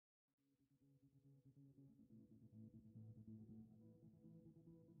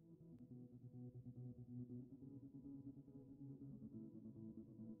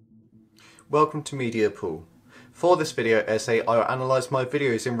Welcome to Media Pool. For this video essay, I will analyse my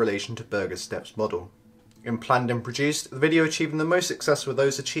videos in relation to Berger's steps model. In planned and produced, the video achieving the most success were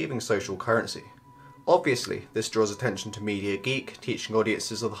those achieving social currency. Obviously, this draws attention to Media Geek, teaching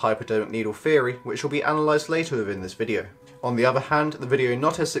audiences of the hypodermic needle theory, which will be analysed later within this video. On the other hand, the video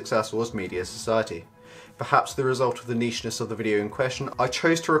not as successful was Media Society. Perhaps the result of the nicheness of the video in question, I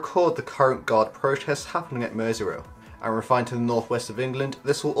chose to record the current guard protests happening at Merseyrail, and refined to the northwest of England,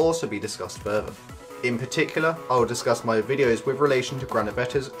 this will also be discussed further. In particular, I will discuss my videos with relation to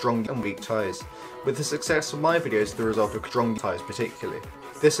Granovetter's strong and weak ties, with the success of my videos the result of strong ties particularly.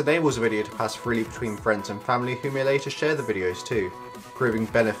 This enables a video to pass freely between friends and family who may later share the videos too, proving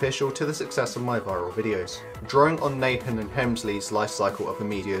beneficial to the success of my viral videos. Drawing on Nahon and Hemsley's life cycle of the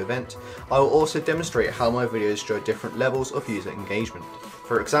media event, I will also demonstrate how my videos show different levels of user engagement.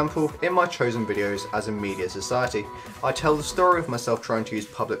 For example, in my chosen videos, as in Media Society, I tell the story of myself trying to use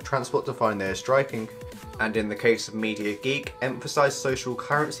public transport to find their striking, and in the case of Media Geek, emphasise social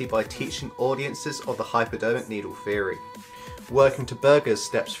currency by teaching audiences of the hypodermic needle theory. Working to Berger's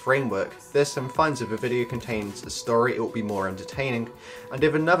steps framework, this and finds if a video contains a story it will be more entertaining, and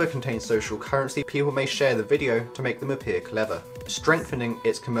if another contains social currency, people may share the video to make them appear clever, strengthening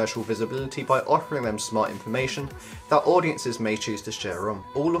its commercial visibility by offering them smart information that audiences may choose to share on,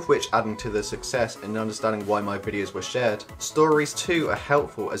 all of which adding to the success in understanding why my videos were shared. Stories too are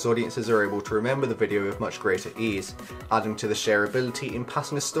helpful as audiences are able to remember the video with much greater ease, adding to the shareability in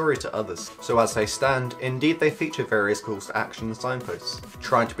passing a story to others. So as they stand, indeed they feature various calls to action and signposts.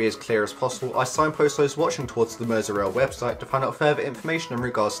 Trying to be as clear as possible, I signpost those watching towards the Merseyrail website to find out further information in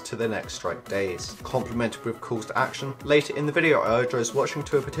regards to the next strike days. Complemented with calls to action, later in the video I urge those watching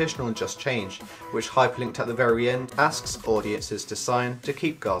to a petition on Just Change, which hyperlinked at the very end asks audiences to sign to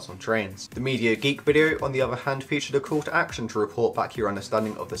keep guards on trains. The Media Geek video, on the other hand, featured a call to action to report back your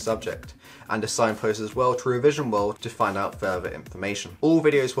understanding of the subject, and a signpost as well to Revision World to find out further information. All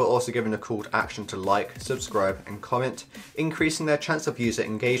videos were also given a call to action to like, subscribe and comment, increasing their chance of user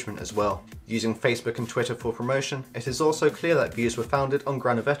engagement as well. Using Facebook and Twitter for promotion, it is also clear that views were founded on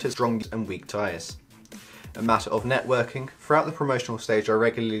Granovetter's strong and weak ties. A matter of networking, throughout the promotional stage I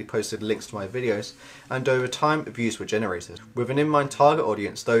regularly posted links to my videos, and over time views were generated. With an in-mind target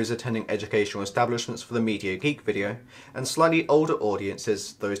audience, those attending educational establishments for the Media Geek video, and slightly older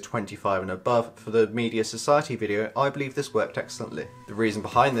audiences, those 25 and above, for the Media Society video, I believe this worked excellently. The reason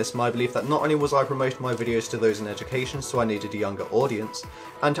behind this, my belief that not only was I promoting my videos to those in education, so I needed a younger audience,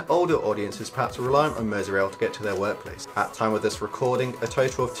 and to older audiences perhaps reliant on Merseyrail to get to their workplace. At time of this recording, a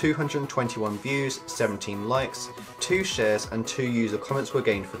total of 221 views, 17 likes, 2 shares and 2 user comments were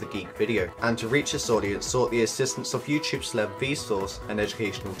gained for the Geek video, and to reach this audience sought the assistance of YouTube celeb Vsauce, an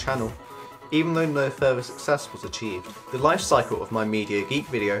educational channel, even though no further success was achieved. The life cycle of my Media Geek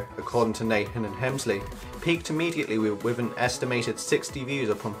video, according to Nahon and Hemsley, peaked immediately with an estimated 60 views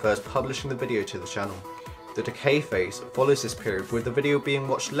upon first publishing the video to the channel. The decay phase follows this period, with the video being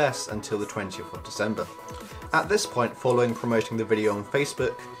watched less until the 20th of December. At this point, following promoting the video on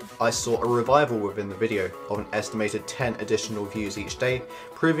Facebook, I saw a revival within the video of an estimated 10 additional views each day,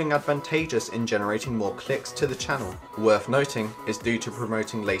 proving advantageous in generating more clicks to the channel. Worth noting is due to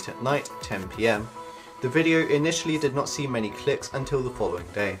promoting late at night, 10 PM, the video initially did not see many clicks until the following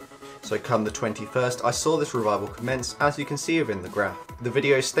day. So come the 21st, I saw this revival commence, as you can see within the graph. The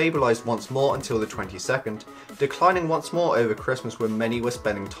video stabilised once more until the 22nd, declining once more over Christmas when many were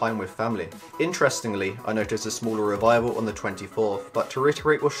spending time with family. Interestingly, I noticed a smaller revival on the 24th, but to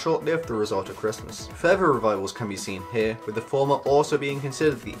reiterate was short-lived the result of Christmas. Further revivals can be seen here, with the former also being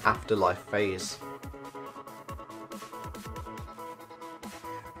considered the afterlife phase.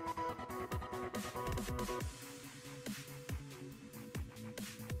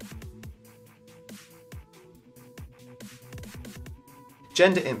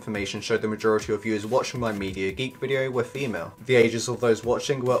 Gender information showed the majority of viewers watching my Media Geek video were female. The ages of those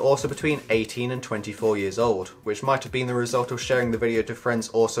watching were also between 18 and 24 years old, which might have been the result of sharing the video to friends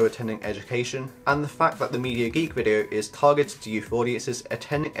also attending education, and the fact that the Media Geek video is targeted to youth audiences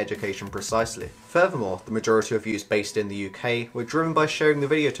attending education precisely. Furthermore, the majority of views based in the UK were driven by sharing the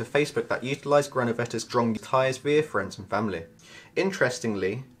video to Facebook that utilised Granovetter's strong ties via friends and family.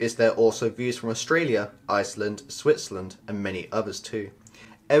 Interestingly, is there also views from Australia, Iceland, Switzerland and many others too,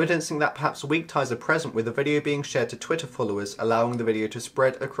 evidencing that perhaps weak ties are present, with the video being shared to Twitter followers, allowing the video to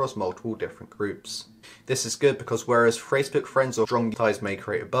spread across multiple different groups. This is good because whereas Facebook friends or strong ties may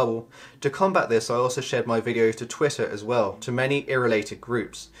create a bubble, to combat this I also shared my video to Twitter as well, to many irrelated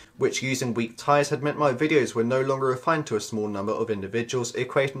groups, which using weak ties had meant my videos were no longer refined to a small number of individuals,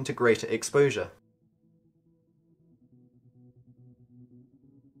 equating to greater exposure.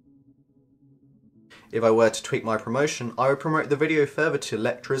 If I were to tweak my promotion, I would promote the video further to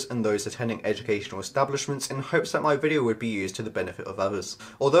lecturers and those attending educational establishments in hopes that my video would be used to the benefit of others.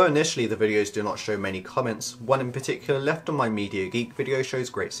 Although initially the videos do not show many comments, one in particular left on my Media Geek video shows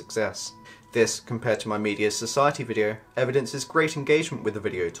great success. This, compared to my Media Society video, evidences great engagement with the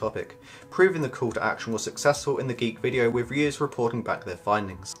video topic, proving the call to action was successful in the Geek video with viewers reporting back their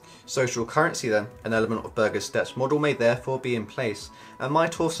findings. Social currency then, an element of Berger's steps model, may therefore be in place, and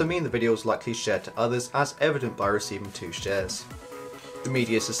might also mean the video was likely shared to others as evident by receiving 2 shares. The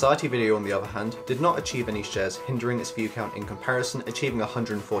Media Society video, on the other hand, did not achieve any shares, hindering its view count in comparison, achieving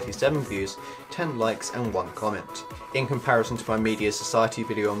 147 views, 10 likes and 1 comment. In comparison to my Media Society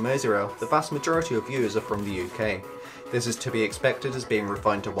video on Merseyrail, the vast majority of viewers are from the UK. This is to be expected, as being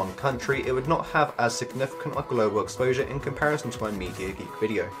refined to one country, it would not have as significant a global exposure in comparison to my Media Geek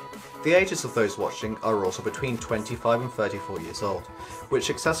video. The ages of those watching are also between 25 and 34 years old, which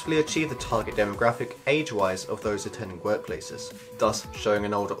successfully achieve the target demographic age-wise of those attending workplaces, thus showing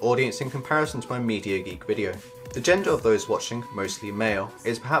an older audience in comparison to my Media Geek video. The gender of those watching, mostly male,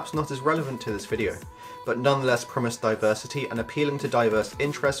 is perhaps not as relevant to this video, but nonetheless promised diversity and appealing to diverse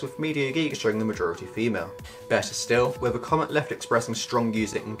interests, with Media Geek showing the majority female. Better still, with a comment left expressing strong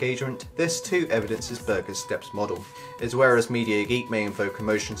user engagement, this too evidences Berger's steps model. As whereas Media Geek may invoke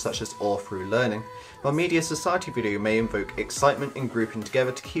emotions such as awe through learning, my Media Society video may invoke excitement in grouping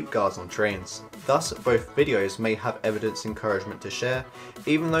together to keep guards on trains. Thus, both videos may have evidence encouragement to share,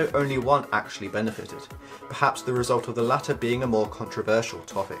 even though only one actually benefited, perhaps the result of the latter being a more controversial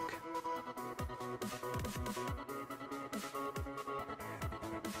topic.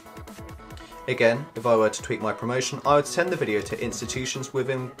 Again, if I were to tweak my promotion, I would send the video to institutions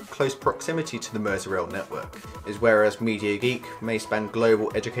within close proximity to the Merseyrail network. As whereas Media Geek may span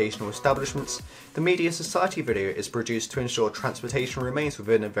global educational establishments, the Media Society video is produced to ensure transportation remains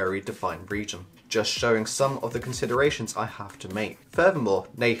within a very defined region, just showing some of the considerations I have to make. Furthermore,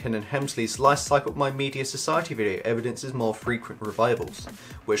 Nahon and Hemsley's life cycle of my Media Society video evidences more frequent revivals,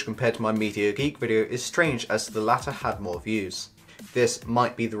 which compared to my Media Geek video is strange, as the latter had more views. This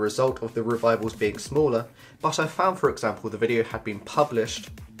might be the result of the revivals being smaller, but I found, for example, the video had been published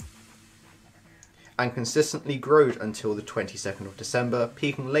and consistently growed until the 22nd of December,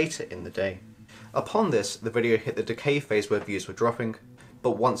 peaking later in the day. Upon this, the video hit the decay phase where views were dropping,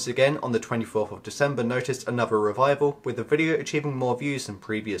 but once again on the 24th of December noticed another revival, with the video achieving more views than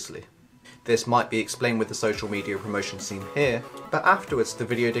previously. This might be explained with the social media promotion seen here, but afterwards the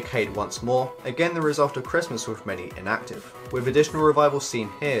video decayed once more, again the result of Christmas with many inactive. With additional revivals seen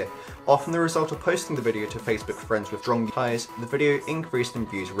here, often the result of posting the video to Facebook friends with strong ties, the video increased in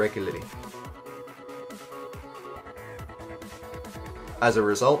views regularly. As a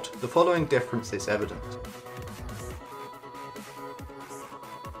result, the following difference is evident.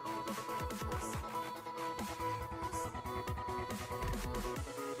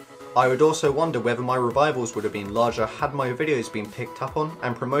 I would also wonder whether my revivals would have been larger had my videos been picked up on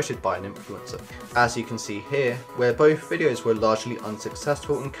and promoted by an influencer. As you can see here, where both videos were largely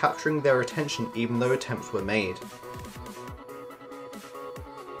unsuccessful in capturing their attention even though attempts were made.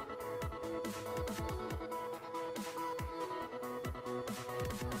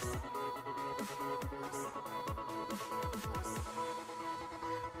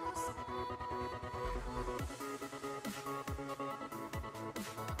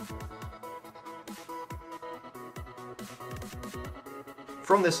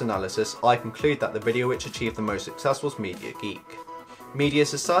 From this analysis, I conclude that the video which achieved the most success was Media Geek. Media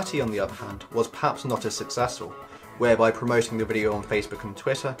Society, on the other hand, was perhaps not as successful, whereby promoting the video on Facebook and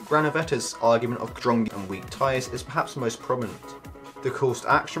Twitter, Granovetter's argument of strong and weak ties is perhaps most prominent. The calls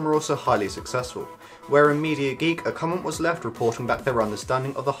to action were also highly successful, where in Media Geek a comment was left reporting back their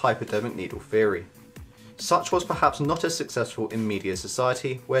understanding of the hypodermic needle theory. Such was perhaps not as successful in Media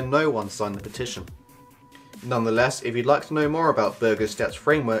Society, where no one signed the petition. Nonetheless, if you'd like to know more about Berger's steps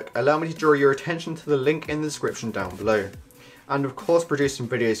framework, allow me to draw your attention to the link in the description down below. And of course, produce some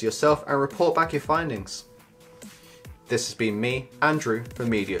videos yourself and report back your findings. This has been me, Andrew, for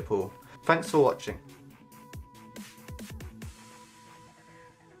MediaPool. Thanks for watching.